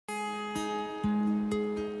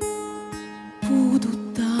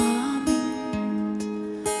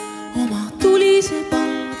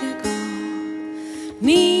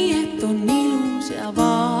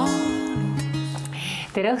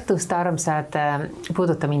Tere õhtust, armsad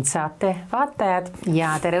Puuduta mind saate vaatajad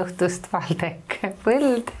ja tere õhtust, Valdek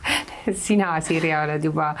Põld. Sina, Sirja, oled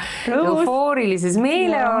juba eufoorilises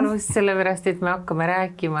meeleolus, sellepärast, et me hakkame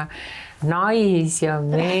rääkima nais ja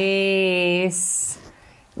mees.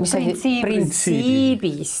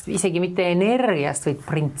 Printsiibist, isegi mitte energiast, vaid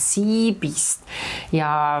printsiibist.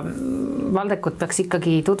 Ja Valdekut peaks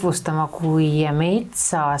ikkagi tutvustama kui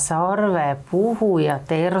metsasarve puhuja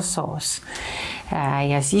tersos.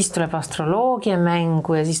 Ja siis tuleb astroloogia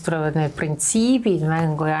mängu ja siis tulevad need printsiibid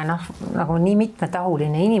mängu ja nagu nii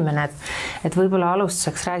mitmetahuline inimene, et võib-olla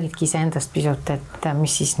alustuseks räägidki iseendast pisut, et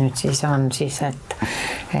mis siis nüüd siis on siis,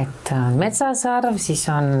 et metsasarv, siis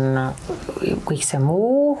on kõik see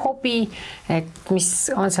muu hobi, et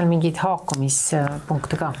mis on seal mingid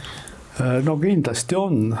haakumispunkte ka? No kindlasti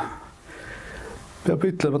on. Peab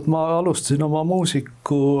ütlema, et ma alustasin oma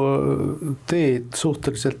muusiku teed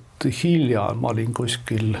suhteliselt hilja, ma olin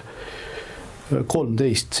kuskil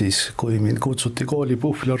 13 siis, kui mind kutsuti kooli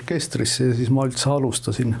puhvliorkestrisse ja siis ma üldse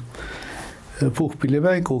alustasin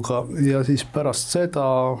puhpillimänguga ja siis pärast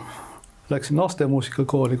seda läksin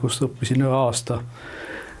lastemuusikakooli, kus õppisin 1 aasta.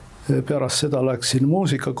 Pärast seda läksin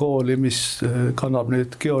muusikakooli, mis kannab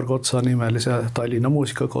nüüd Georg Otsa nimelise Tallinna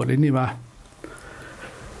muusikakooli nime.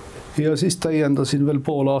 Ja siis täiendasin veel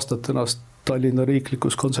pool aastat ennast Tallinna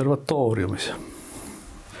riiklikus konservatooriumis.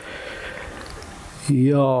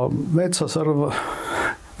 Ja metsasarve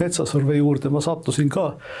juurde ma sattusin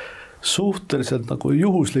ka suhteliselt nagu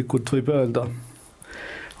juhuslikult võib öelda.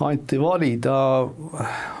 Anti valida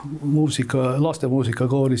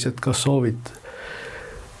lastemuusikakoolis, et kas soovid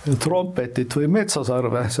trompetit või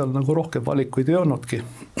metsasarve, seal nagu rohkem valikuid ei olnudki.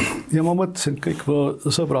 Ja ma mõtlesin, et kõik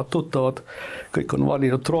sõbrad tuttavad, kõik on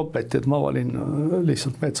valinud trompeti, et ma valin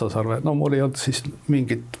lihtsalt metsasarve. No mul ei olnud siis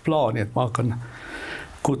mingit plaani, et ma hakkan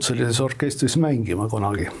kutselises orkestris mängima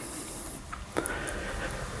kunagi.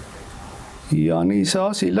 Ja nii see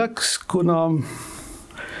asi läks, kuna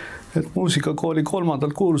et muusikakooli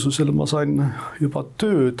 3. kursusel ma sain juba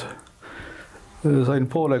tööd, sain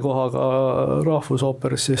poole kohaga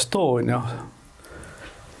Rahvusooperisse Estonia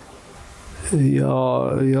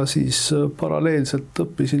ja siis paralleelselt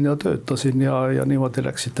õppisin ja töötasin ja niimoodi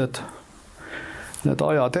läksid need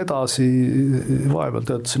ajad edasi, vahepeal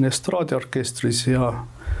töötasin estraadiorkestris ja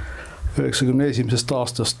 91.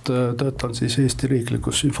 aastast töötan siis Eesti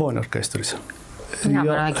riiklikus sümfooniaorkestris. Mina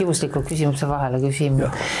pean kiusliku küsimuse vahele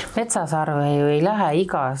küsima. Metsasarve ju ei lähe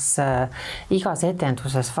igas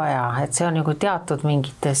etenduses vaja, et see on nagu teatud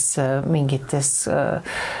mingites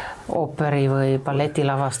ooperi või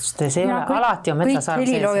balletilavastustes ei ole, alati on metsasarv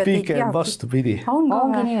sees. Pigem vastupidi.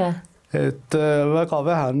 Ongi nii või? Et väga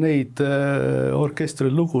vähe on neid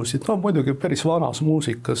orkestri lugusid, no muidugi päris vanas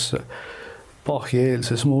muusikas,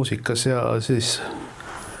 Bachi-eelses muusikas ja siis,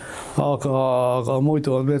 aga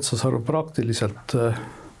muidu on metsasarv praktiliselt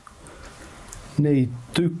neid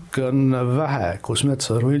tükke on vähe, kus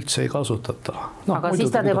metsasarv üldse ei kasutata. Aga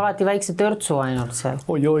siis ta teeb alati väikse törtsu ainult seal.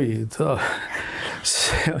 Oi,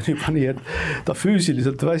 see on juba nii, et ta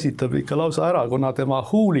füüsiliselt väsitab ikka lausa ära, kuna tema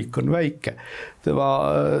huulik on väike. Tema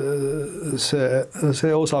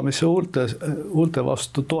see osa, mis huulte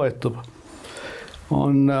vastu toetub,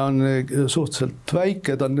 on suhteliselt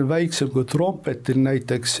väike, ta on väiksem kui trompetil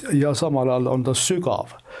näiteks ja samal ajal on ta sügav.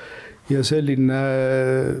 Ja selline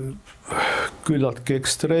küllaltki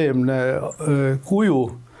ekstreemne kuju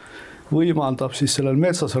võimaldab siis sellel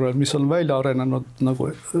metsasarvel, mis on välja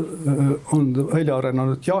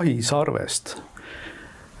arenenud jahisarvest,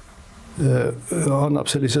 annab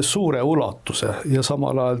sellise suure ulatuse ja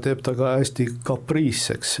samal ajal teeb ta ka hästi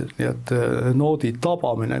kapriisseks, nii et noodi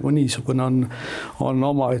tabamine kui niisugune on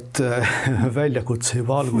omaette väljakutse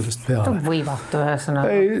juba algusest peale. Ta on võimatu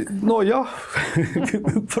ühesõnaga. No jah.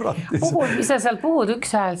 Mis sa sealt puhud,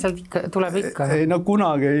 üks hääl sealt tuleb ikka? Ei, no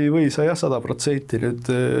kunagi ei või sa 100% nüüd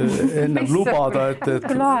ennem lubada,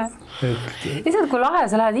 Lihtsalt kui lahe,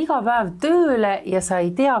 sa lähed iga päev tööle ja sa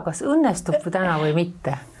ei tea, kas õnnestub täna või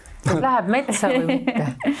mitte. Kas läheb metsa või mitte?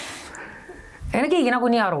 Ja keegi nagu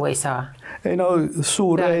nii aru ei saa. Ei no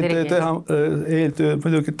suur eeltöö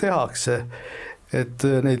muidugi tehakse, et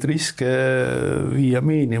neid riske viia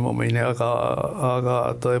miinimumini,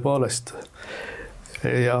 aga tõepoolest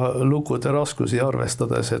ja lugude raskusi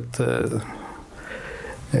arvestades, et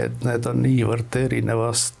need on niivõrd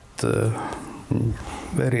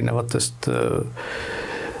erinevatest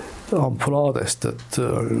ampulaadest, et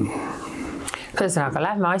Ühesõnaga,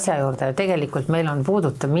 lähme asja juurde. Tegelikult meil on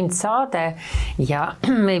Puuduta mind saade ja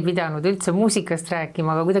me ei pidanud üldse muusikast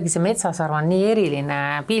rääkima, aga kuidagi see Metsasarv on nii eriline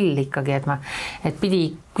pill ikkagi, et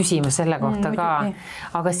pidi küsima selle kohta ka.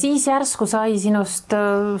 Aga siis järsku sai sinust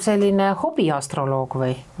selline hobiastroloog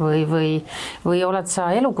või oled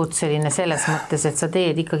sa elukutseline selles mõttes, et sa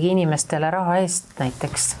teed ikkagi inimestele raha eest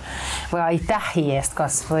näiteks või aitähi eest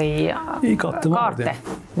kas või kaarte?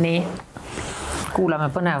 Nii.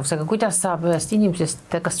 Kuulame põnevusega, kuidas saab ühest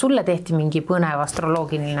inimesest, kas sulle tehti mingi põnev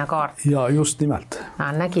astroloogiline kaart? Ja just nimelt.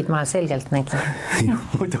 Nägid, ma selgelt nägin.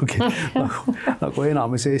 Muidugi, nagu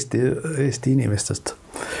enamus Eesti inimestest.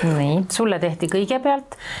 Nii, sulle tehti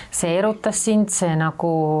kõigepealt, see erutas sind, see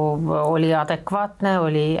nagu oli adekvaatne,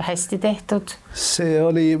 oli hästi tehtud? See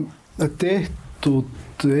oli tehtud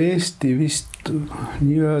Eesti vist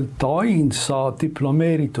nii-öelda ainsa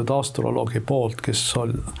diplomeeritud astroloogi poolt, kes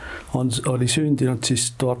oli sündinud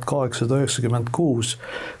siis 1896,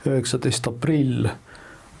 19. aprill,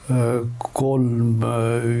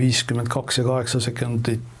 3:52 ja 8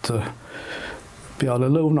 sekundit peale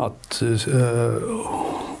lõunat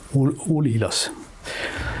Ulilas.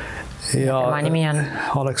 Ja nimi on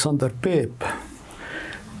Aleksander Peep.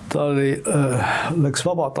 Ta läks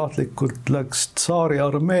vabatahtlikult, läks tsaari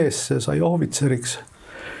armeesse, sai ohvitseriks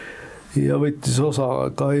ja võttis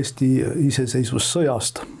osa ka Eesti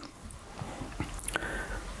iseseisvussõjast.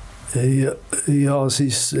 Ja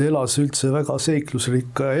siis elas üldse väga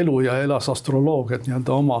seiklusrikka elu ja elas astroloogiat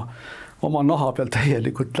nii-öelda oma naha peal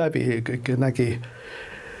täielikult läbi, kõike nägi.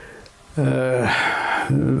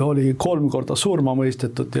 Oli 3 korda surma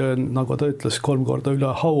mõistetud ja nagu ta ütles, 3 korda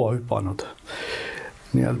üle haua hüpanud.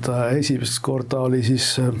 Nii-öelda esimest korda oli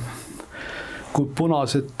siis, kui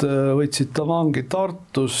punased võtsid ta vangi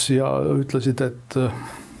Tartus ja ütlesid, et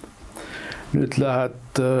nüüd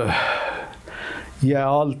lähed jää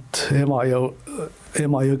alt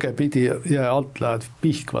Emajõge pidi, jää alt lähed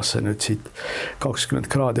Pihkvasse nüüd siit,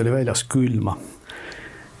 20 kraadi oli väljas külma.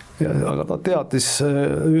 Aga ta teadis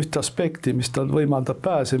ühte aspekti, mis tal võimaldab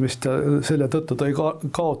pääsemist ja selle tõttu ta ei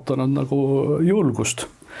kaotanud nagu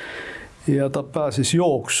julgust. Ja ta pääses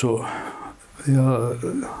jooksu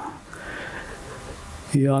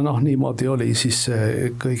ja niimoodi oli siis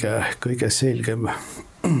kõige selgem.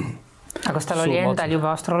 Aga kas tal oli endal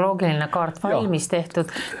juba astroloogiline kaart valmis tehtud,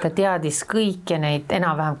 ta teadis kõiki neid,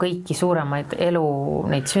 enam-vähem kõiki suuremaid elu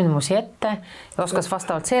neid sündmusi ette ja oskas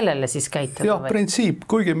vastavalt sellele siis käituda? Jah, printsiip,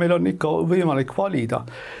 kuigi meil on ikka võimalik valida.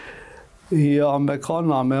 Ja me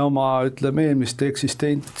kanname oma, ütleme, eelmiste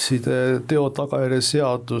eksistentside teo tagajärje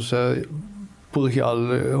seaduse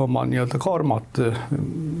põhjal oma nii-öelda karmat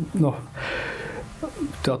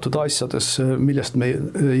teatud asjades, millest me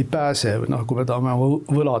ei pääse, kui me tahame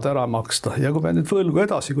võlad ära maksta. Ja kui me nüüd võlgu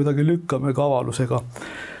edasi kuidagi lükkame kavalusega,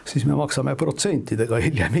 siis me maksame protsentidega,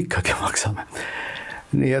 hiljem ikkagi maksame.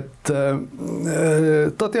 Nii et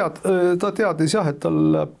ta teadis jah, et tal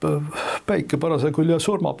läheb päike parasjagu üle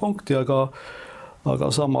surmapunkti, aga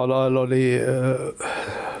samal ajal oli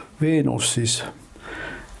Veenus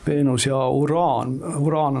ja Uraan.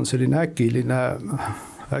 Uraan on selline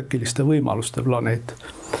äkiliste võimaluste planeet.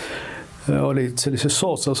 Olid sellises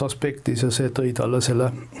soodsas aspektis ja see tõi talle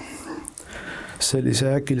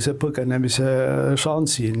sellise äkilise põgenemise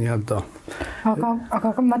šansi nii-öelda.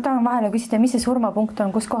 Aga ma tahan vahele küsida, mis see surmapunkt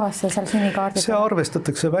on, kus kohas see seal sünnikaardis? See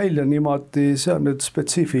arvestatakse välja niimoodi, see on nüüd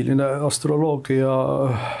spetsiifiline astroloogia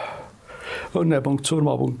õnnepunkt,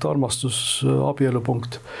 surmapunkt, armastus,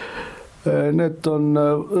 abielupunkt. Need on,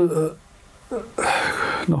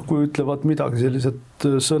 kui ütlevad midagi sellised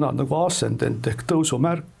sõnad nagu ascendent ehk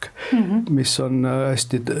tõusumärk, mis on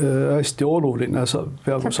hästi oluline,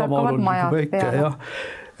 peaaegu sama oluline kui päike, jah.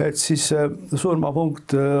 Et siis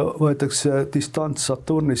surmapunkt võetakse distants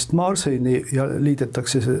Saturnist Marsini ja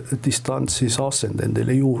liidetakse see distants siis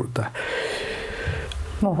ascendendile juurde.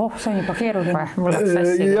 Ohoh, see on juba keeruline.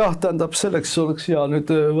 Jah, tähendab, selleks oleks hea nüüd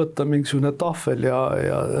võtta mingisugune tahvel ja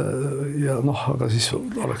aga siis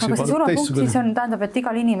oleks juba surmapunkt siis on, tähendab, et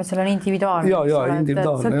igal inimesel on individuaalne. Ja,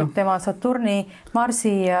 individuaalne. Sõltub tema Saturni,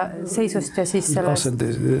 Marsi seisust ja siis sellest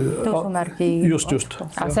tõusumärgi. Just.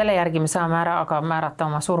 Aga selle järgi me saame ära aga määrata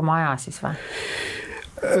oma surmaaja siis või?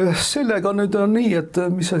 Sellega nüüd on nii, et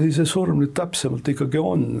mis asi see surm nüüd täpsemalt ikkagi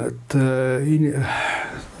on, et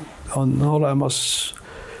on olemas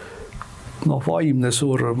vaimne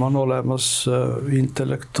surm, on olemas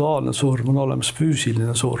intellektuaalne surm, on olemas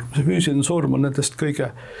füüsiline surm. See füüsiline surm on nendest kõige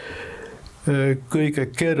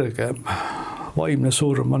kergem. Vaimne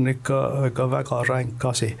surm on ikka väga ränk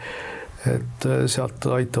asi. Et sealt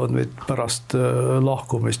aitavad meid pärast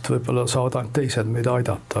lahkumist, võib-olla saavad ainult teised meid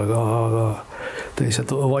aidata, aga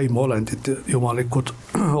teised vaimuolendid, jumalikud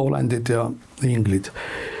olendid ja inglid,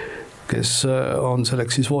 kes on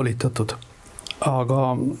selleks siis volitatud.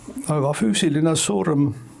 Aga füüsiline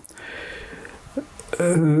surm,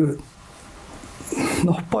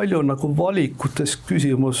 palju nagu valikutes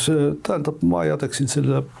küsimus, tähendab, ma jätaksin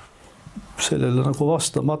sellele nagu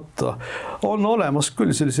vastamata. On olemas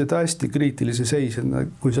küll sellised hästi kriitilisi seise,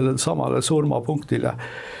 kui sellele samale surmapunktile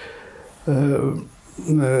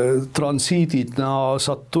transiidina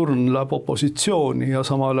Saturn läheb opositsiooni ja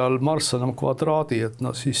samal ajal Marss on kvadraadi, et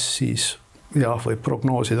siis jah, võib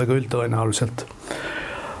prognoosida küll tõenäoliselt.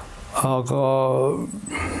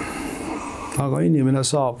 Aga inimene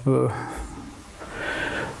saab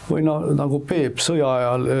või nagu Peep sõja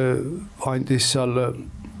ajal andis seal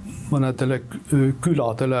mõnedele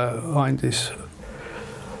küladele andis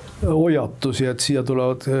hoiatusi, et siia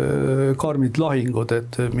tulevad karmid lahingud,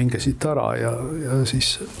 et minge siit ära ja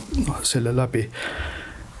siis selle läbi.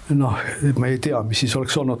 Ma ei tea, mis siis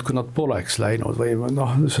oleks olnud, kui nad poleks läinud või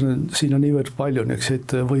siin on niivõrd palju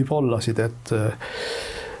niisuguseid võib-ollasid, et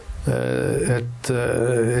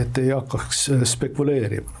ei hakkaks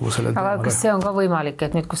spekuleerima. Aga kas see on ka võimalik,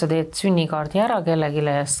 et nüüd, kui sa teed sünnikaardi ära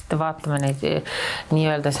kellegile ja siis vaatame neid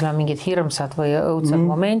nii-öelda, seal on mingid hirmsad või õudsad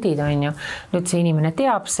momendid, on ju, nüüd see inimene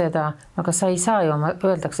teab seda, aga sa ei saa ju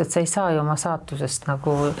öeldakse, et sa ei saa ju oma saatusest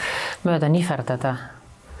nagu mööda nihverdada.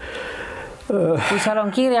 Kui seal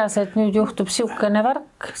on kirjas, et nüüd juhtub siukene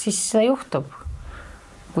värk, siis see juhtub.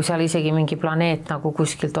 Kui seal isegi mingi planeet nagu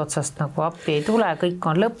kuskilt otsast nagu appi ei tule, kõik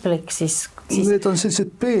on lõplik, siis... Need on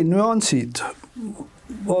sellised B-nüansid.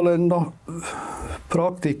 Ma olen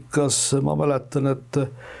praktikas, ma mäletan, et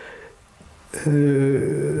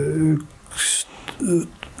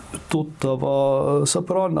tuttava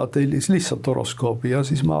sõbranna tellis lihtsalt horoskoobi ja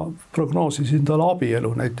siis ma prognoosisin talle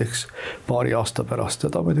abielu näiteks paari aasta pärast ja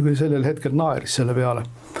ta muidugi sellel hetkel naeris selle peale.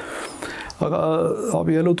 Aga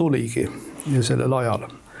abielu tuligi ja sellel ajal.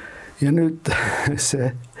 Ja nüüd see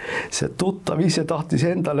tuttav ise tahtis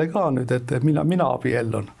endale ka nüüd, et mina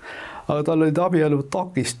abiellun. Aga tal olid abielu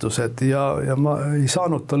takistused ja ma ei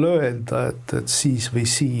saanud talle öelda, et siis või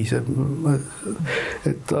siis,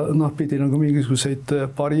 et pidi nagu mingisuguseid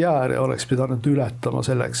barjääre oleks pidanud ületama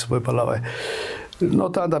selleks võib-olla või.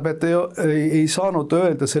 Tähendab, et ei saanud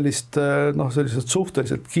öelda sellised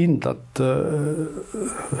suhteliselt kindlat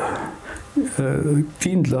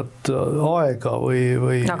aega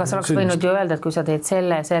või... Aga sa oleks võinud ju öelda, et kui sa teed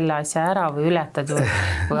selle asja ära või ületad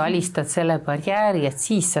või alistad selle barjääri, et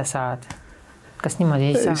siis sa saad. Kas niimoodi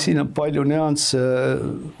ei saa? Siin on palju nüansse.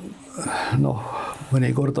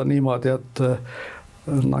 Mõnikord on niimoodi, et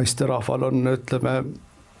naisterahval on, ütleme,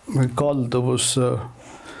 kalduvus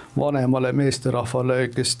vanemale meesterahvale,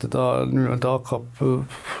 kes teda nii-öelda hakkab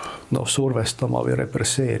survestama või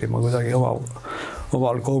represseerima kuidagi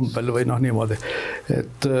omal kombel või niimoodi,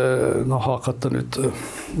 et hakata nüüd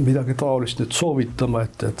midagi taolist nüüd soovitama,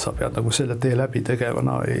 et sa pead nagu selle tee läbi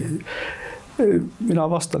tegema. Mina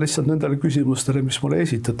vastan lihtsalt nendele küsimustele, mis mulle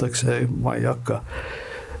esitatakse, ma ei hakka.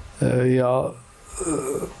 Ja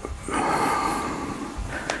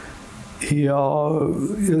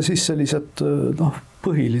siis sellised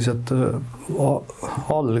põhilised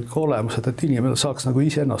algolemused, et inimene saaks nagu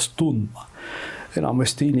iseennast tundma.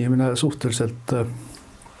 Enamasti inimene suhteliselt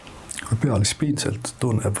pealispindselt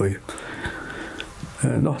tunneb või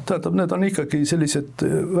tähendab, need on ikkagi sellised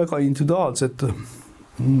väga individuaalsed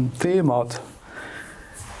teemad,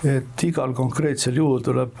 et igal konkreetsel juhul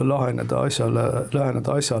tuleb läheneda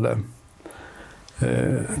asjale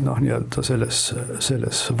nii-öelda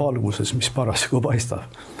selles valguses, mis parasjagu paistab.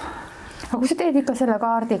 Aga kui sa teed ikka selle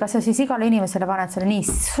kaardi, kas sa siis igale inimesele paned selle nii,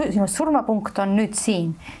 sinu surmapunkt on nüüd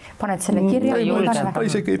siin, paned selle kirja? Ma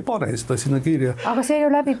isegi ei pane seda sinna kirja. Aga see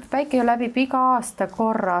päike ju läbib iga aasta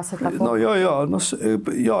korra seda punkti.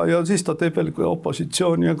 Ja siis ta teeb veel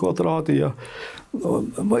opositsiooni ja kvadraadi ja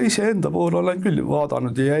ma ise enda puhul olen küll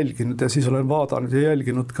vaadanud ja jälginud ja siis olen vaadanud ja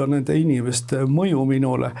jälginud ka nende inimeste mõju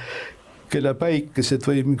minule, kelle päikesed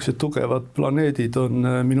või mingisugused tugevad planeedid on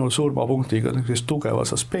minu surmapunktiga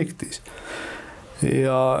tugevas aspektis.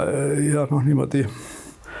 Ja niimoodi.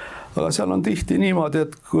 Aga seal on tihti niimoodi,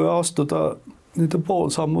 et kui astuda nende pool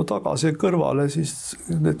sammu tagasi ja kõrvale, siis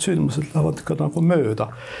need sündmused lähevad ka nagu mööda.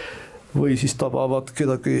 Või siis tabavad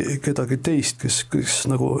kedagi teist, kes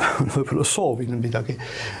nagu võib-olla soovinud midagi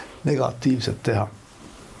negatiivset teha.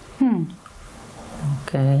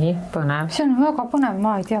 Okei, põnev. See on väga põnev,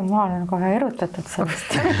 ma ei tea, ma olen kohe erutatud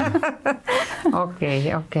sellest.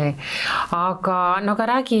 Okei. Aga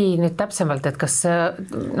räägi nüüd täpsemalt, et kas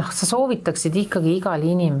sa soovitaksid ikkagi igal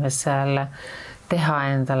inimesel teha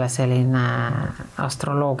endale selline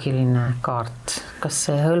astroloogiline kaart, kas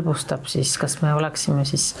see hõlbustab siis, kas me oleksime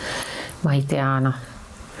siis, ma ei tea,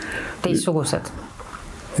 teistsugused?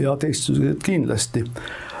 Ja teistsugused kindlasti.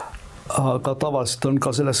 Aga tavaliselt on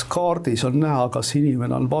ka selles kaardis on näha, kas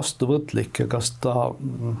inimene on vastuvõtlik ja kas ta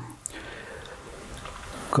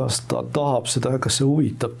tahab seda, kas see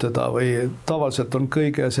huvitab teda või tavaliselt on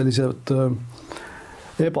kõige sellised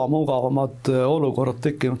ebamugavamad olukorrad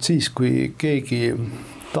tekkinud siis, kui keegi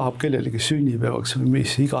tahab kellelegi sünnipäevaks või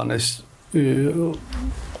mis iganes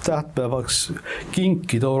tähtpäevaks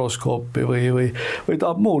kinkida horoskoopi või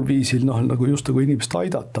tahab muul viisil nagu just nagu inimest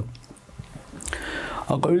aidata.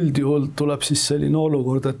 Aga üldjuhul tuleb siis selline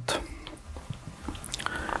olukord,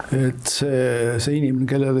 et see inimene,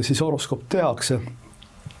 kellele siis horoskoop tehakse,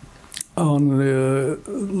 on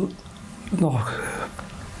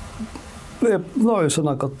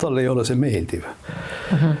ühesõnaga, tal ei ole see meeldiv.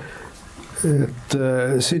 Et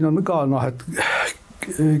siin on ka, et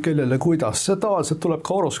kellele kuidas, see tavaliselt tuleb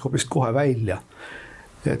ka horoskoobist kohe välja.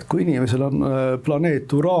 Et kui inimesel on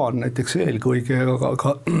planeet Uraan, näiteks eelkõige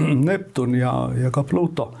ka Neptun ja ka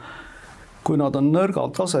Pluto, kui nad on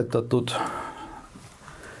nõrgalt asetatud,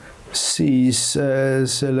 siis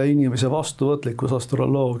selle inimese vastuvõtlikkus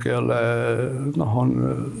astroloogiale on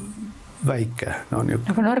väike.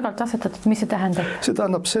 Aga nõrgalt asetatud, mis see tähendab? See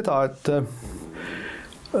tähendab seda, et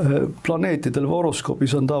planeetidel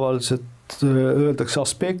horoskoobis on tavaliselt, öeldakse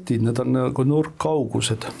aspektid, need on nagu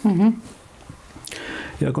nurkkaugused.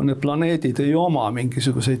 Ja kui need planeedid ei oma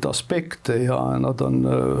mingisuguseid aspekte ja nad on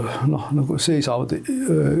nagu seisavad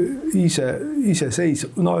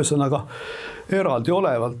ühesõnaga eraldi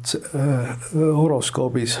olevalt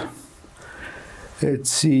horoskoobis, et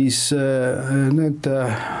siis nende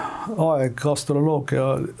aeg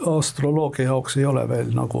astroloogia jaoks ei ole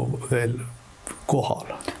veel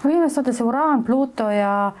kohal. Viimast see Uraan, Pluto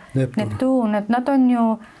ja Neptuun, et nad on ju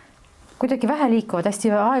kuidagi vähe liikuvad,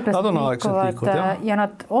 hästi aeglaselt liikuvad ja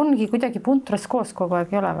nad ongi kuidagi puntras koos kogu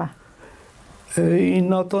aeg, ei ole või? Ei,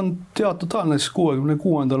 nad on teatud ajal,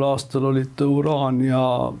 66. aastal olid Uraan ja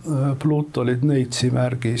Pluto olid Neitsi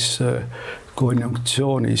märgis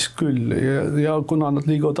konjunktsioonis küll ja kuna nad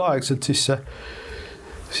liiguvad aegselt, siis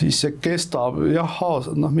see kestab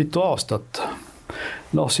mitu aastat.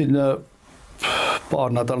 Siin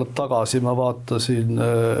paar nädalat tagasi ma vaatasin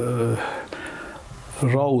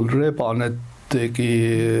Raul Rebanet tegi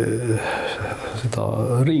seda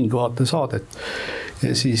ringvaate saadet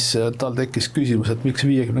ja siis tal tekkis küsimus, et miks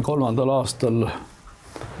 53. aastal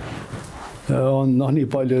on nii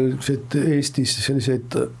palju Eestis selliseid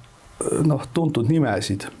tuntud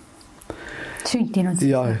nimesid. Sündinud.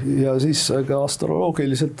 Ja siis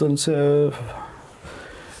astroloogiliselt on see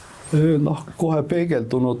kohe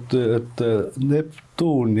peegeldunud, et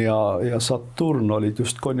Neptuun ja Saturn olid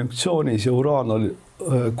just konjunktsioonis ja Uraan oli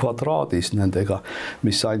kvadraadis nendega,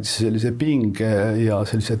 mis andis sellise pinge ja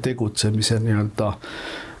sellise tegutsemise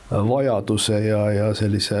vajaduse ja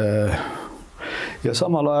sellise ja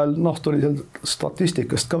samal ajal tuli seal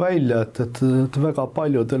statistikast ka välja, et väga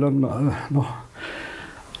paljudel on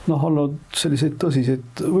olnud selliseid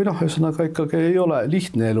tõsiseid või ühesõnaga ikkagi ei ole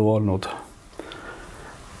lihtne elu olnud.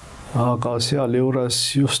 Aga seal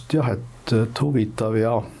juures just et huvitav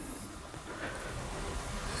ja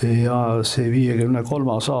see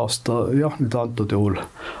 53. aasta nüüd antud juhul.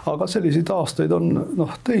 Aga selliseid aastaid on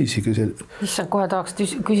teisigi. Issand, kohe tahaks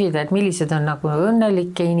küsida, et millised on nagu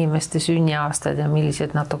õnnelike inimeste sünniaastad ja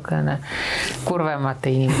millised natukene kurvemate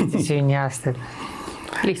inimeste sünniaastad?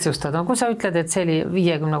 Lihtsustad, kui sa ütled, et see oli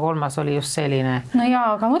 53. oli just selline. No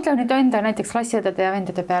jaa, aga mõtle nüüd enda näiteks klassiõdede ja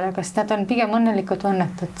vendade peale, kas nad on pigem õnnelikud või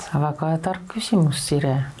õnnetud? Väga tark küsimus,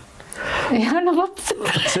 Sire. Ja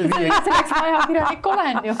selleks ajakirjanik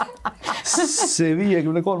olen ju. See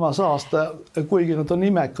 53. aasta, kuigi nad on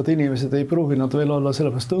imekad inimesed, ei pruuginud veel olla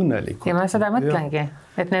sellepärast õnnelikud. Ja ma seda mõtlengi,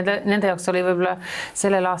 et nende jaoks oli võib-olla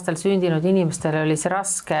sellel aastal sündinud inimestele oli see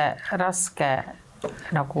raske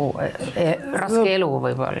elu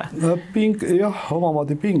võib-olla.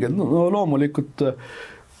 Omamaadi pinged. Loomulikult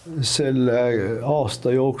selle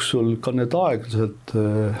aasta jooksul ka need aeglaselt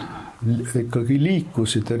ikkagi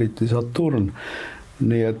liikusid, eriti Saturn,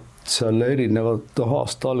 nii et seal erinevad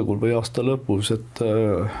aasta algul või aasta lõpus, et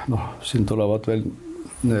siin tulevad veel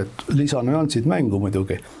need lisanüansid mängu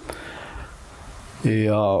muidugi.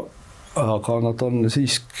 Aga nad on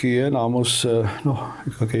siiski enamus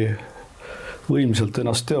ikkagi võimsalt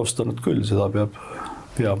ennast teostanud küll, seda peab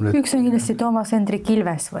nüüd. Üks on kindlasti Toomas Hendrik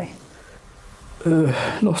Ilves või?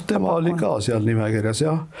 Tema oli ka seal nimekirjas,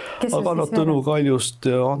 jah. Aga Tõnu Kaljust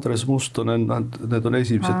ja Andres Mustonen, need on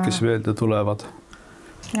esimesed, kes meelde tulevad.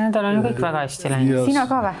 Nendel on kõik väga hästi läinud. Sina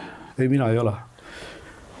ka või? Ei, mina ei ole.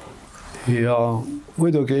 Ja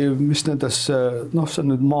muidugi, mis nendes, see on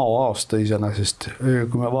nüüd maaaasta iseenesest,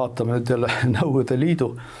 kui me vaatame nüüd jälle Nõukogude Liidu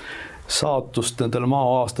saatust nendel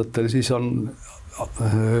maaaastatel, siis on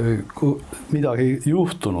midagi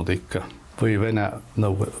juhtunud ikka või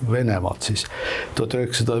Venemaad siis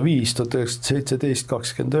 1905, 1917,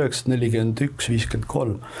 29, 41,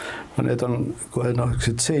 53. Need on kohe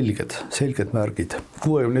selged märgid.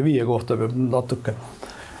 65 kohta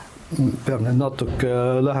peab need natuke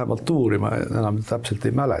lähemalt uurima, enam täpselt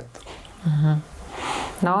ei mäleta.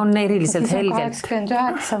 No on eriliselt helgelt.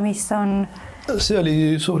 89, mis on... See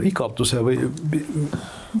oli suur igavduse või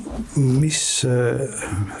mis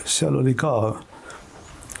seal oli ka...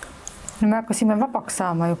 No me hakkasime vabaks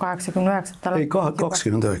saama ju 89. Ei,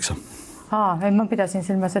 29. Ma pidasin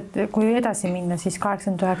silmas, et kui edasi minna, siis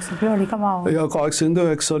 89 oli ka maa. Ja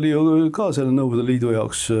 89 oli ju ka selle Nõukogude Liidu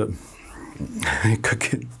jaoks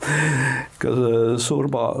ikkagi ka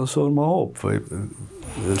surma hoop või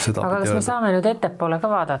seda. Aga kas me saame nüüd ettepoole ka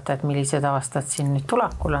vaadata, et millised aastad siin nüüd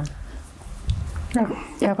tulekul on?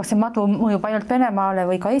 Ja kas see madu mõjub ainult Venemaale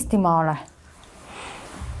või ka Eestimaale?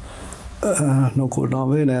 No kuna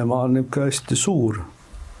Venemaa on niisugune hästi suur,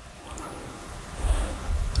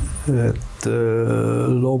 et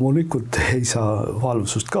loomulikult ei saa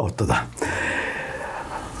valvsust kaotada.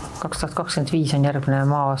 2025 on järgmine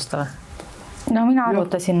maa-aasta või? No mina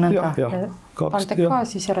arvutasin nõnda. Valdek ka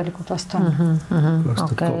siis järelikult vastan.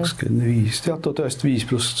 2025, 1905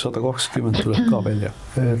 pluss 120 tuleb ka välja.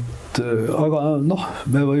 Aga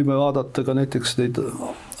me võime vaadata ka näiteks neid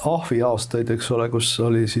ahvi aastaid, eks ole, kus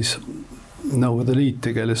oli siis Nõukogude Liit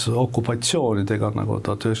tegeles okupatsioonidega nagu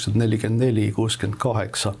 1944,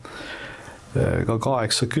 68, ka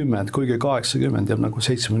 80, kuigi 80 jääb nagu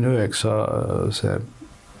 79, see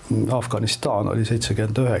Afganistan oli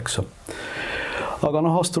 79. Aga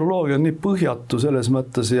astroloogia on nii põhjatu selles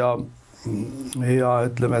mõttes ja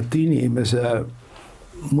ütleme, et inimese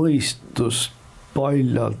mõistus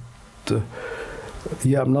paljalt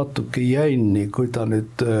jääb natuke jänni, kui ta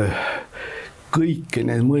nüüd kõiki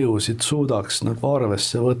neid mõjusid suudaks nagu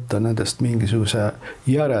arvesse võtta, nendest mingisuguse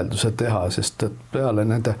järelduse teha, sest et peale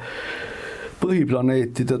nende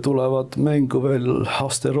põhiplaneetide tulevad mängu veel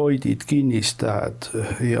asteroidid, kinnistähed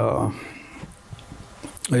ja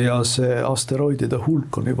see asteroidide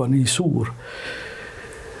hulk on juba nii suur.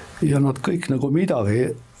 Ja nad kõik nagu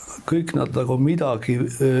midagi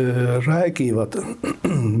räägivad,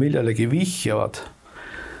 millelegi vihjavad.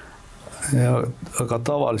 Aga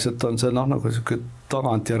tavaliselt on see nagu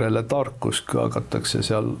tagantjärele tarkus, kui hakatakse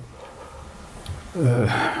seal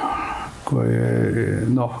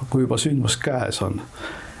kui juba sündmus käes on.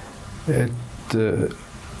 Et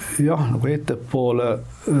nagu ettepoole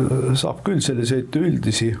saab küll selliseid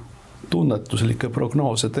üldisi tunnetuslikke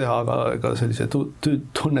prognoose teha, aga sellised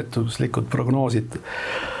tunnetuslikud prognoosid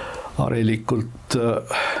harilikult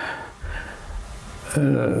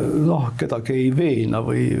kedagi ei veena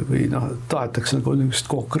või tahetakse nagu niisugust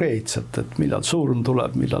konkreetset, et millal surm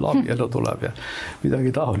tuleb, millal abielu tuleb ja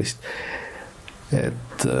midagi taolist.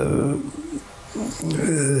 Et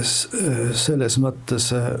selles mõttes,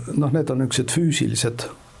 need on niisugused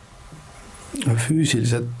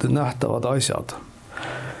füüsilised nähtavad asjad.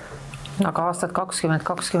 Aga aastat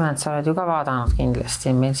 2020 sa oled ju ka vaadanud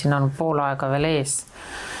kindlasti, meil siin on pool aega veel ees,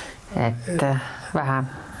 et vähem.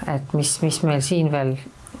 Et mis meil siin veel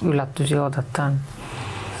üllatusi oodata on?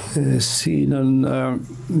 Siin on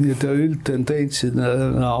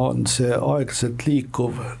üldtendentsina on see aeglaselt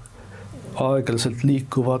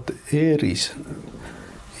liikuvad Eris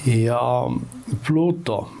ja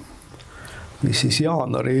Pluto, mis siis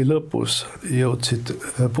jaanuari lõpus jõudsid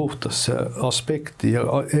puhtasse aspekti ja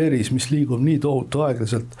Eris, mis liigub nii tohutu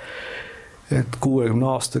aeglaselt, et 60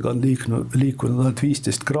 aastaga on liikunud ainult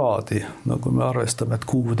 15 kraadi, nagu me arvestame, et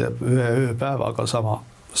kuu teeb ühe ööpäevaga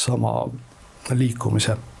sama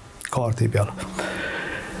liikumise kaardi peal.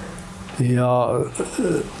 Ja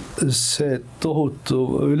see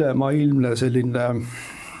tohutu ülemaailmne selline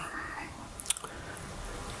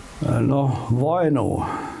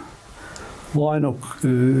vaenu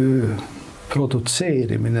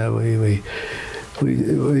produtseerimine või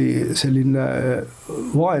selline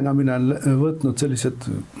vaenamine on võtnud sellised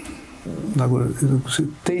nagu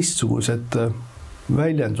teistsugused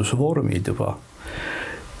väljendusvormid juba.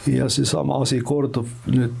 Ja see sama asi kordub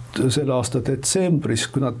nüüd selle aasta detsembris,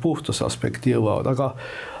 kui nad puhtas aspekti jõuavad,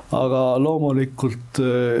 aga loomulikult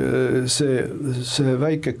see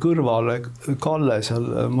väike kõrvale kalle seal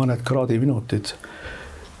mõned kraadiminutid,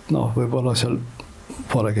 võib-olla seal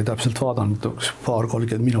polegi täpselt vaadanud, paar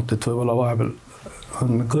 30 minutit võib-olla vahepeal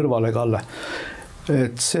on kõrvalekalle.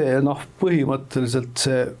 Et see põhimõtteliselt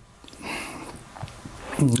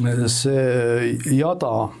see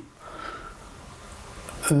jada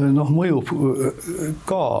mõjub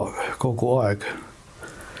ka kogu aeg.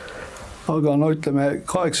 Aga ütleme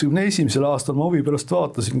 81. aastal ma huvi pärast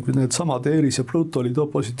vaatasin, kui need samad Eeris ja Pluto olid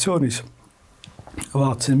opositsioonis,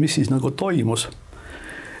 vaatasin, mis siis nagu toimus.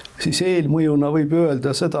 Siis eelmõjuna võib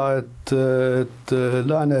öelda seda, et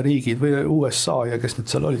lääneriigid või USA ja kes need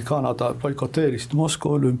seal olid, Kanada, boikoteerisid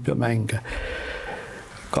Moskva olümpiamänge.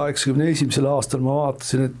 81. aastal ma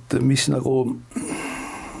vaatasin, et mis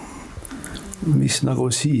nagu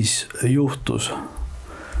siis juhtus.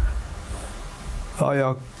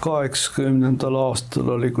 Ja 80. aastal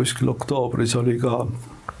oli kuskil oktoobris oli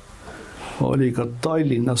ka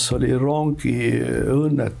Tallinnas oli rongi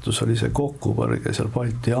õnnetus, oli see kokkupõrge seal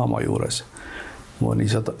Balti jaama juures.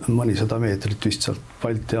 Mõnisada meetrit vist sealt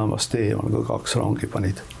Balti jaamast eemal, kui 2 rongi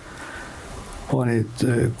panid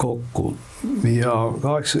kokku. Ja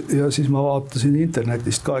siis ma vaatasin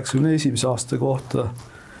internetist 81. aasta kohta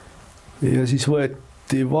ja siis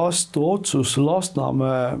võeti vastu otsus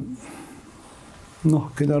Lasnamäe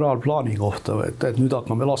generaalplaani kohta, et nüüd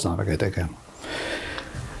hakkame Lasnamäge tegema.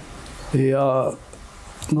 Ja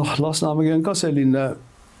Lasnamägi on ka selline,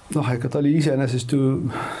 ega ta oli iseenesest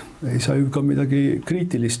ju, ei saa ju ka midagi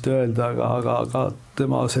kriitilist öelda, aga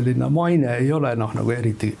tema selline maine ei ole nagu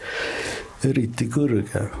eriti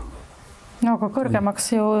kõrge. No aga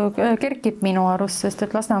kõrgemaks ju kerkib minu arust, sest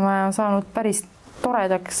et Lasnamäe on saanud päris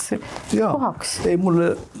toredaks kohaks. Ei,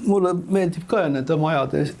 mulle meeldib ka nende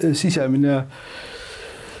majade sisemine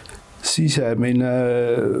see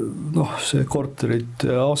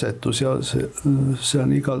korterite asetus ja see on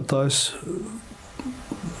igatahes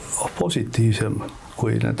positiivsem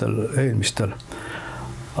kui nendel eelmistel.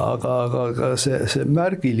 Aga see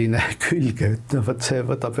märgiline külge, see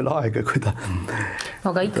võtab veel aega, kui ta...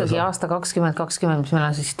 Aga ikkagi aasta 2020, mis meil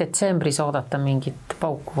on siis detsembris oodata mingit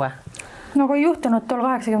pauku või? No kui juhtunud tol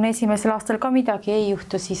 81. aastal ka midagi ei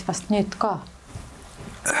juhtu, siis vast nüüd ka.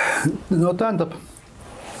 No tähendab,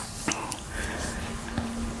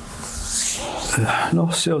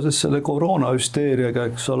 seoses selle koroonahüsteeriaga,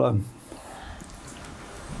 eks ole,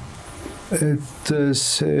 et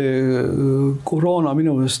see koroona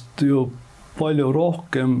minu meelest ju palju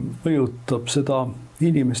rohkem mõjutab seda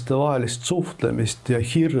inimeste vahelist suhtlemist ja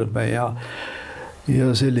hirme ja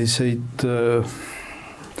selliseid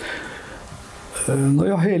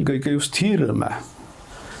eelkõige just hirme.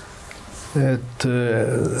 Et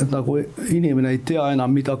nagu inimene ei tea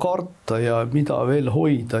enam, mida karta ja mida veel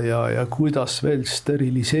hoida ja kuidas veel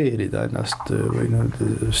steriliseerida ennast või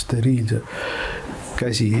steriilse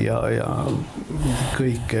käsi ja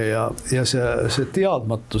kõike ja see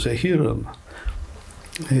teadmatuse hirm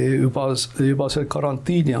juba see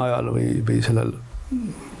karantiini ajal või sellel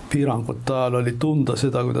piirangute ajal oli tunda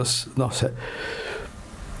seda, kuidas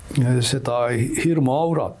seda hirmu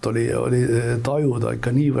aurat oli tajuda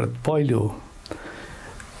ikka niivõrd palju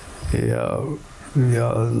ja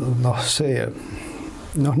see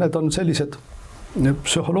need on sellised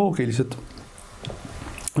psühholoogilised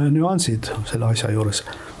nüansid selle asja juures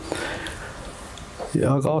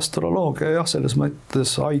ja ka astroloogia selles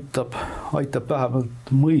mõttes aitab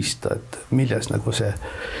vähemalt mõista, et milles need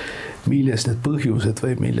põhjused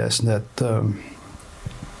või milles need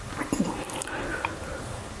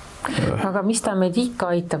Aga mis ta meid ikka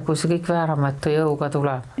aitab, kui see kõik vääramatu jõuga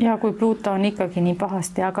tuleb? Ja kui Pluto on ikkagi nii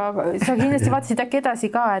pahasti, aga sa kindlasti vaatasid äkki edasi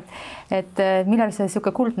ka, et millal see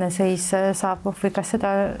siuke kuldne seis saab või kas seda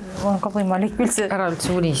on ka võimalik üldse? Ära üldse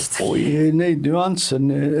unist. Oi, neid nüansse on...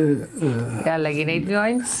 Jällegi neid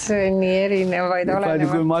nüansse on nii erinevaid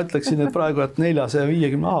olenevad. Kui ma ütleksin, et praegu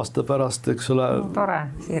 450 aasta pärast, eks ole... Tore,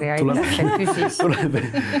 Siri Aidlasen küsis.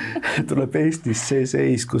 Tuleb Eestis see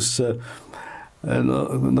seis, kus...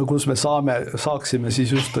 kus me saaksime siis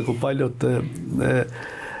just nagu paljud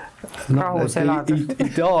rahus elada.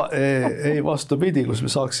 Ei vastupidi, kus me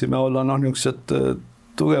saaksime olla niisugused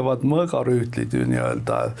tugevad mõõgarüütlid ju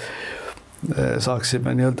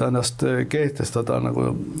saaksime ennast kehtestada nagu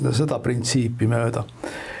seda printsiipi mööda.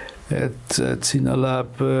 Et sinna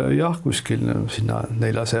läheb kuskil sinna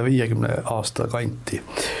 450 aasta kanti.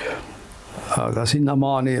 Aga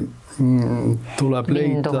sinnamaani tuleb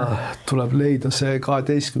leida see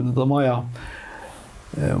 12. maja.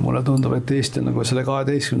 Mulle tundub, et Eesti on nagu selle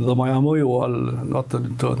 12. maja mõju all,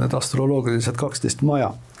 need astroloogilised 12 maja.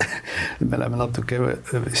 Me oleme natuke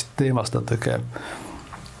vist teemast natuke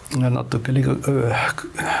liiga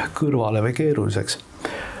kõrvale või keeruliseks.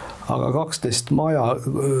 aga 12 maja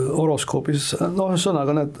horoskoobis, noh,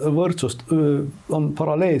 ühesõnaga need võrdsust on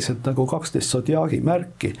paralleelselt nagu 12 sodiaagi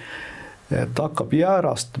märki, et hakkab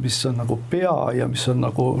jäärast, mis on nagu pea ja mis on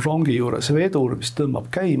nagu rongi juures vedur, mis tõmbab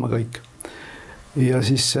käima kõik. Ja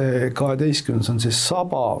siis see 12 on siis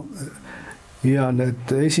saba ja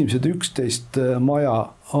need esimesed 11 maja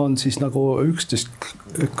on siis nagu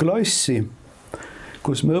 11 klassi,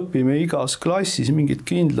 kus me õpime igas klassis mingit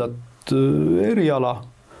kindlat eriala,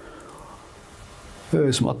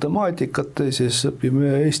 ühes matemaatikat, teises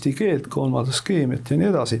õpime eesti keelt, kolmandas keemiat ja nii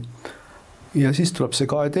edasi. Ja siis tuleb see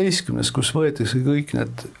 12, kus võetakse kõik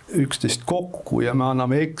need 11 kokku ja me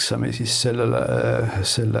anname eksami siis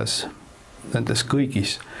nendes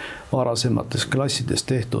kõigis varasemates klassides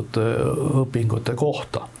tehtud õpingute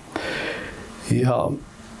kohta. Ja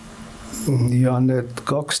need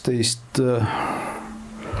 12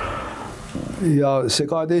 ja see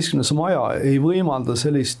 12. maja ei võimalda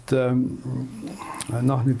sellist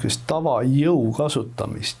niisugust tavajõu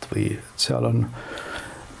kasutamist või seal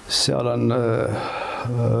on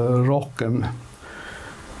rohkem,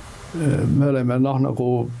 me oleme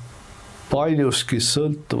nagu paljuski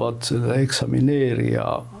sõltuvad selle eksamineerija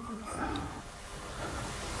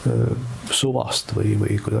suvast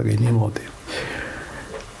või kuidagi niimoodi.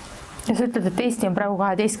 Ja sa ütled, et Eesti on praegu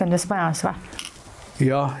 12. majas või?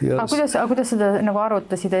 Ja. Aga kuidas seda nagu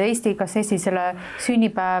arutasid, kas Eesti selle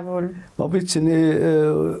sünnipäevul? Ma võtsin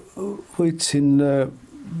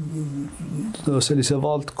sellise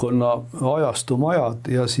valdkonna ajastumajad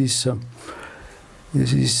ja siis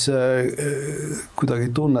kuidagi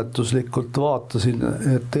tunnetuslikult vaatasin,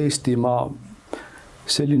 et Eestimaa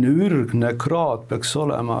selline ürgne kraad peaks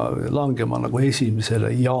langema nagu 1.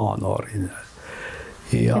 jaanuarile.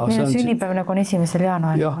 Ja et meil sünnipäev nagu on 1.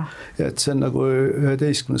 jaanuaril. Jah, et see on nagu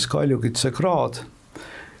 11. Kaljukitse kraad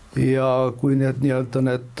ja kui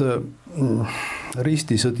need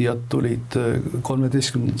ristisõdijad tulid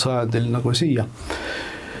 13. sajandil nagu siia,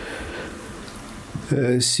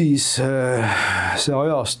 siis see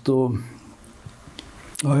ajastu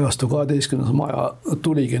 12. maja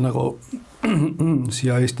tuligi nagu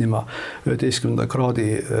siia Eestimaa 11. kraadi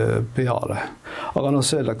peale. Aga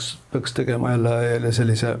selleks peaks tegema jälle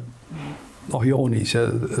sellise joonise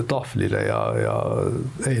tahvlile ja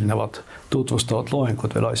eelnevad tutvustavad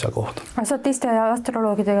loengud veel asja kohta. Aga sa oled teiste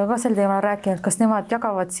astroloogidega ka sel teemal rääkinud, kas nemad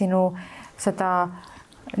jagavad sinu seda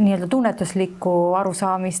nii-öelda tunnetuslikku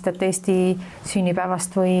arusaamist, et Eesti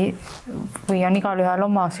sünnipäevast või on igalühel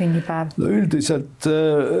oma sünnipäev? No üldiselt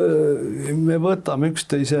me võtame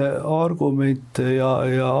üksteise argumente ja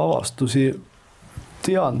avastusi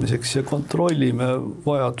teadmiseks ja kontrollime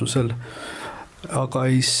vajadusel, aga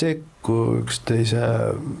ei sekku üksteise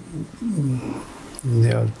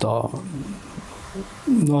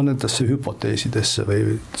nendesse hüpoteesidesse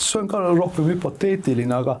või see on ka rohkem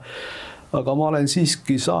hüpoteetiline, aga ma olen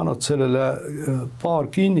siiski saanud sellele paar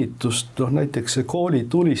kinnitust, näiteks see kooli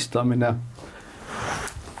tulistamine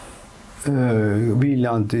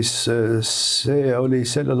Viljandis, see oli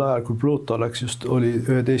sellel ajal, kui Pluto oli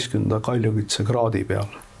 11. Kaljukitse kraadi peal.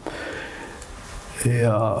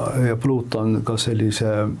 Ja Pluto on ka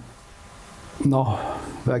sellise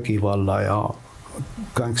vägivalla ja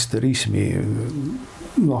gangsterismi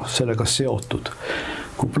sellega seotud.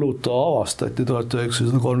 Kui Pluto avastati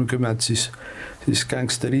 1930, siis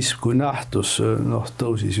gangsterism kui nähtus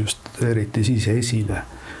tõusis just eriti siis esile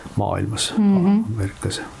maailmas,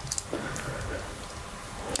 Ameerikas.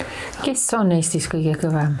 Kes on Eestis kõige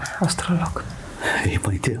kõvem astroloog? Ei, ma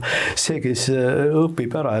ei tea. See, kes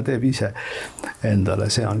õpib ära ja teeb ise endale,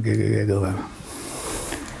 see on kõige kõvem.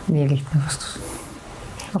 Nii lihtne vastus.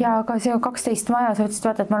 Ja aga see 12 maja, sa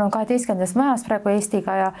ütlesid, et me oleme 12. majas praegu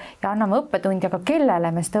Eestiga ja anname õppetundi, aga kellele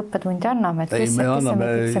me seda õppetundi anname? Kes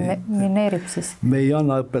eksamineerib siis? Me ei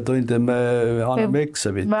anna õppetundi, me anname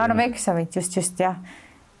eksamit. Me anname eksamit, just, jah.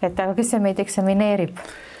 Et aga kes see meid eksamineerib?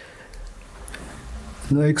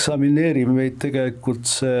 No eksamineerib meid tegelikult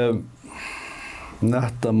see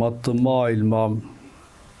nähtamatu maailma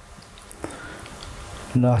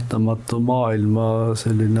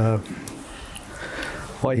selline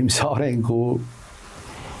vaimse arengu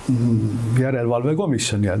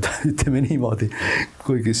järelevalvekomisjon, ütleme niimoodi,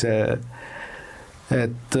 kuigi see,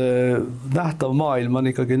 et nähtav maailm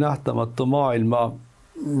on ikkagi nähtamatu maailma,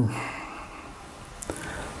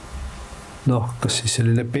 kas siis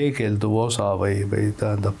selline peegelduv osa või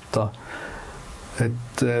tähendab ta,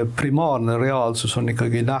 et primaarne reaalsus on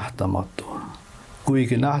ikkagi nähtamatu,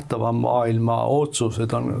 kuigi nähtava maailma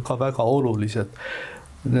otsused on ka väga olulised.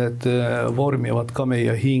 Need vormivad ka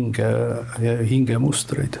meie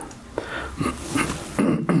hingemustreid.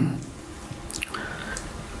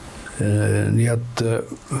 Nii et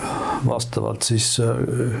vastavalt siis,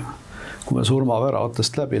 kui me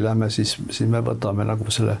surmaväravatest läbi lähme, siis me võtame nagu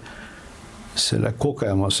selle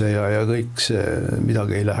kogemuse ja kõik see,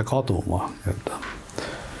 midagi ei lähe kaduma.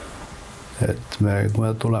 Et kui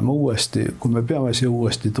me tuleme uuesti, kui me peame siia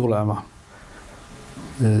uuesti tulema,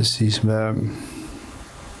 siis me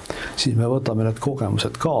võtame need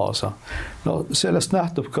kogemused kaasa. No sellest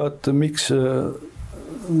nähtub ka, et miks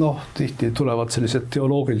tihti tulevad sellised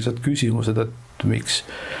teoloogilised küsimused, et miks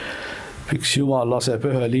Jumal laseb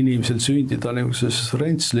ühel inimesel sündida niisuguses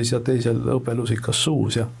rentslis ja teisel hõbelusikas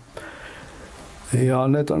suus ja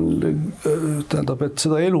need on, tähendab, et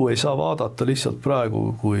seda elu ei saa vaadata lihtsalt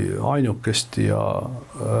praegu kui ainukest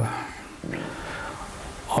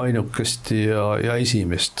ja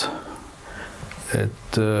esimest.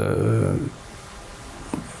 Et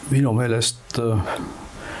minu meelest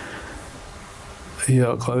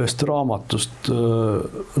ja ka ühest raamatust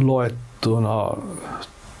loetuna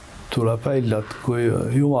tuleb välja, et kui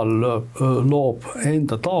Jumal loob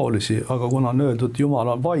enda taolisi, aga kuna on öeldud, Jumal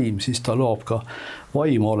on vaim, siis ta loob ka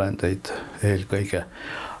vaimolendeid eelkõige.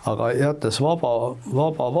 Aga jättes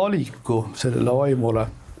vaba valiku sellele vaimule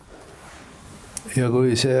ja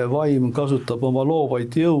kui see vaim kasutab oma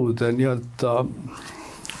loovaid jõude nii-öelda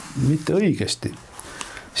mitte õigesti,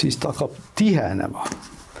 siis ta hakkab tihenema.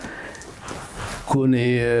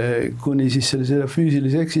 Kuni siis sellise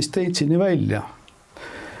füüsilise eksistentsini välja.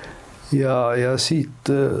 Ja siit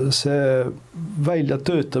see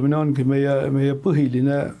väljatöötamine ongi meie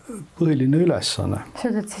põhiline ülesanne.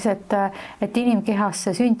 Sa ütled siis, et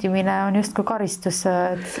inimkehasse sündimine on justkui karistus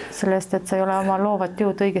sellest, et sa ei ole oma loovat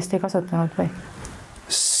jõud õigesti kasutanud või?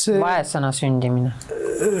 Vaesana sündimine.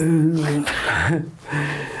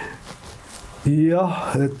 Jah,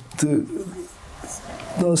 et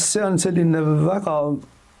see on selline väga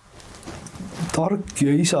tark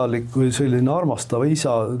ja isalik või selline armastava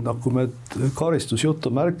isa, kui me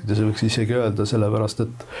karistusjuttu märkides võiks isegi öelda, sellepärast,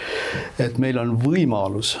 et meil on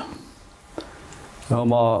võimalus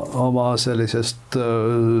oma sellisest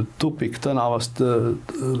tupiktänavast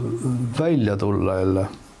välja tulla jälle.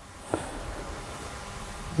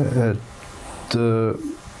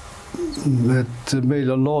 Et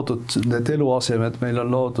meil on loodud need eluasemed, meil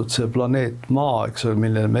on loodud see planeet Maa, eks ole,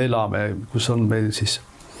 millel me elame, kus on meil siis,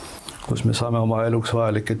 kus me saame oma eluks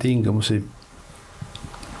vajalikke tingimusi,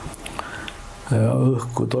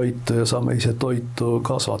 õhku, toitu ja saame ise toitu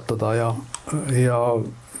kasvatada ja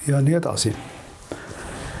nii edasi.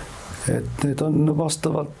 Et need on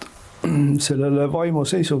vastavalt sellele vaimu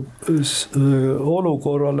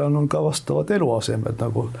olukorrale on ka vastavad eluasemed,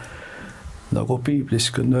 nagu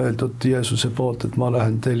piibliski on öeldud Jeesuse poolt, et ma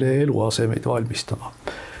lähen teile eluasemeid valmistama.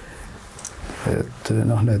 Et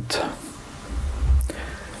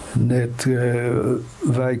need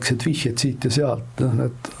väiksed vihjed siit ja sealt,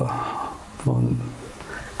 need on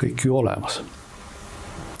kõik ju olemas.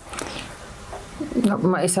 No,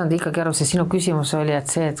 ma ei saanud ikkagi aru, see sinu küsimus oli, et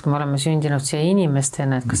see, et kui me oleme sündinud siia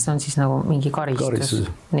inimestena, et kas see on siis nagu mingi karistus?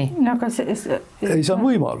 Nii. No, aga ei, see on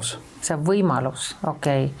võimalus. See on võimalus,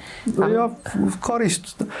 okei. Ja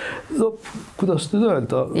karistus, kuidas nüüd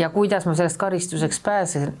öelda? Ja kuidas ma sellest karistuseks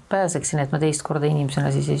pääseksin, et ma teist korda inimesena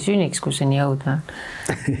siis ei sünniks, kui see nii jõudne on?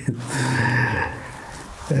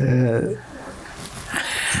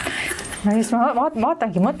 No just ma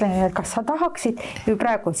vaatangi, mõtlen, et kas sa tahaksid, ju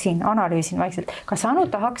praegu siin analüüsin vaikselt, kas Anu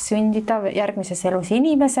tahaks sündida järgmises elus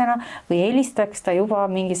inimesena või eelistaks ta juba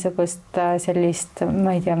mingisugust sellist,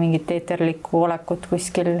 ma ei tea, mingit eeterlikku olekut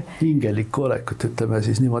kuskil? Hingelikku olekut, ütleme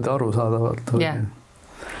siis niimoodi arusaadavalt. Yeah.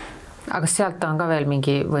 Aga sealt on ka veel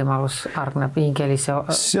mingi võimalus argneb hingelise?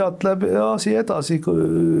 Sealt läbi asi edasi,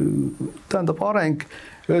 tähendab areng,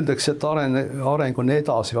 öeldakse, et areng on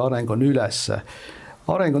edasi, areng on ülesse.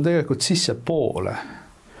 Areng on tegelikult sisse poole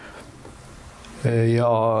ja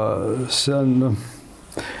see on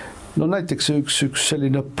näiteks üks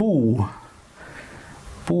selline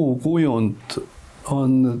puukujund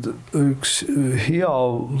on üks hea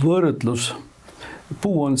võrdlus.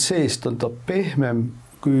 Puu on seest, on ta pehmem,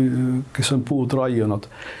 kes on puud raiunud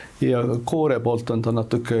ja koore poolt on ta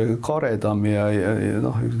natuke karedam ja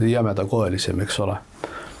jämedakoelisem, eks ole.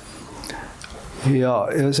 Ja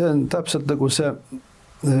see on täpselt nagu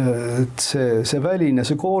see väline,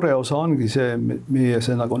 see koore osa ongi see meie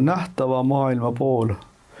see nagu nähtava maailma pool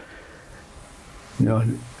ja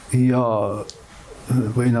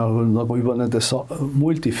või nagu juba nendes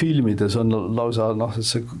multifilmides on lausa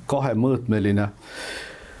see kahemõõtmeline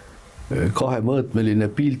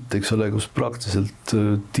pilt, eks ole, kus praktiliselt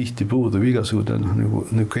tihti puudub igasugune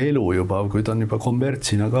nagu elu juba, kui ta on juba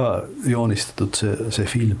kommertsina ka joonistatud see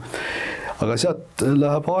film. aga sealt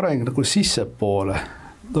läheb areng nagu sissepoole.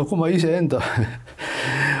 No kui ma iseenda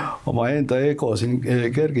omaenda ego siin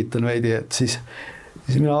kergitan veidi, et siis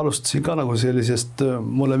mina alustasin ka nagu sellisest,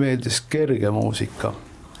 mulle meeldis kerge muusika.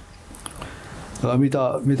 Aga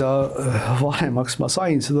mida vanemaks ma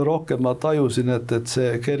sain, seda rohkem ma tajusin, et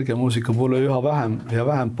see kerge muusika mulle üha vähem ja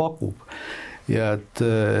vähem pakub. Ja et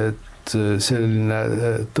selline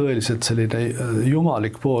tõeliselt selline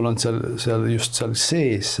jumalik pool on seal just seal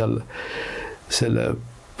sees, seal selle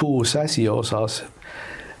puusäsi osas.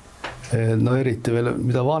 No eriti veel,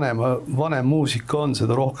 mida vanem muusika on,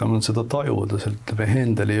 seda rohkem on seda tajuda,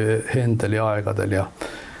 Hendeli aegadel ja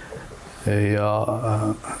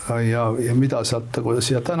mida sealt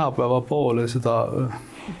siia tänapäeva poole,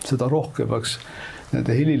 seda rohkem peaks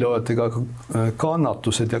nende heliloojatega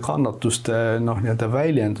kannatused ja kannatuste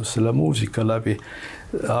väljendus selle muusika läbi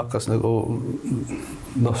hakkas nagu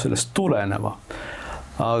sellest tulenema.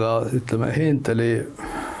 Aga ütleme Hendeli,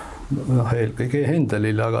 eelkõige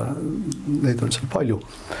Hendelile, aga neid on seal palju.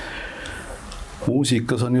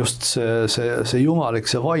 Muusikas on just see jumalik,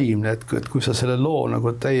 see vaimne, et kui sa selle loo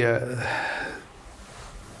nagu täie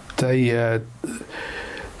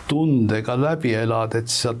tundega läbi elad, et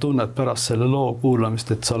sa tunned pärast selle loo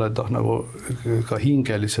kuulamist, et sa oled nagu ka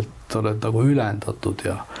hingeliselt oled nagu ülendatud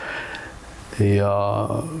ja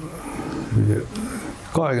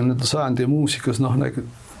 20. sajandi muusikas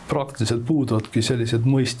praktiliselt puuduvadki sellised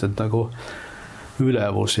mõisted nagu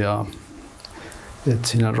ülevus ja et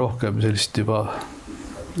siin on rohkem sellist juba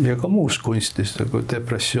ja ka muus kunstis nagu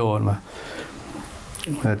depressioon.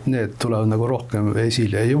 Et need tulevad nagu rohkem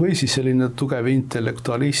esile või siis selline tugev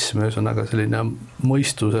intellektualism, ühesõnaga selline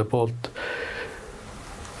mõistuse poolt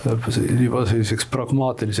juba selliseks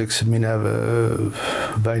pragmaatiliseks minev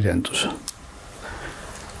väljendus.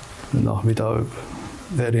 Mida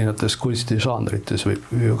erinevates kunstižanrites võib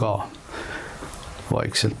ju ka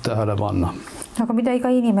vaikselt tähele panna. Aga mida iga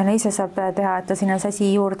inimene ise saab teha, et ta sinna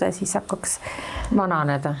säsi juurde siis hakkaks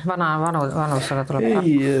vananeda, vanusega tuleb?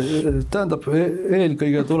 Ei, tähendab,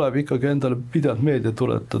 eelkõige tuleb ikkagi endale pidevalt meelde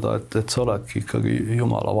tuletada, et sa oledki ikkagi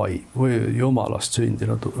Jumala vaim või Jumalast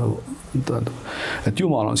sündinud. Tähendab, et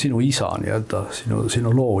Jumal on sinu isa, sinu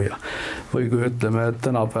looja. Või kui ütleme, et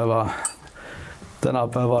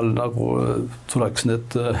tänapäeval nagu tuleks need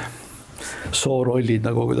soorollid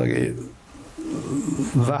nagu kuidagi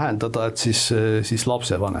vähendada, et siis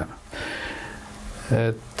lapsevanem.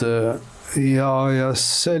 Et ja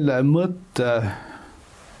selle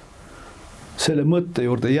mõtte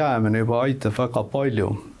juurde jäämine juba aitab väga palju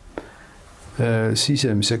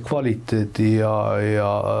sisemise kvaliteedi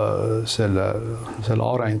ja selle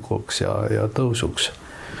arenguks ja tõusuks.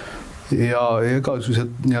 Ja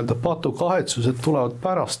igasugused patukahetsused tulevad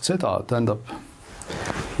pärast seda, tähendab,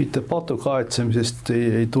 mitte patukahetsemisest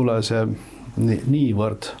ei tule see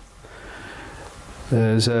niivõrd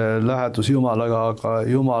see lähedus Jumalaga, aga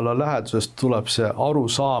Jumala lähedusest tuleb see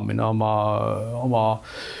arusaamine oma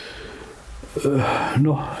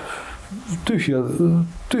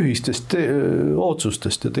tühistest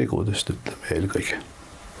otsustest ja tegudest, ütleme eelkõige.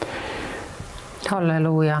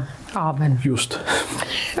 Halleluuja, aamen. Just.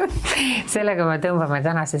 Sellega me tõmbame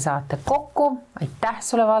tänase saate kokku. Aitäh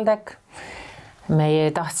sulle, Valdek. Meie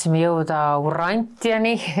tahtsime jõuda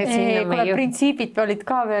Urantiani. Printsiibid olid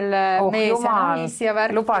ka veel mees ja nais ja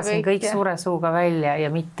värk. Lubasin kõik suure suuga välja ja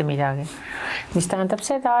mitte midagi. Mis tähendab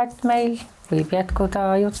seda, et meil võib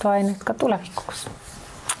jätkuda jutuainet ka tulevikuks.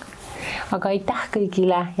 Aga aitäh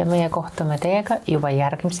kõigile ja meie kohtume teiega juba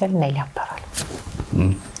järgmisel neljapäeval.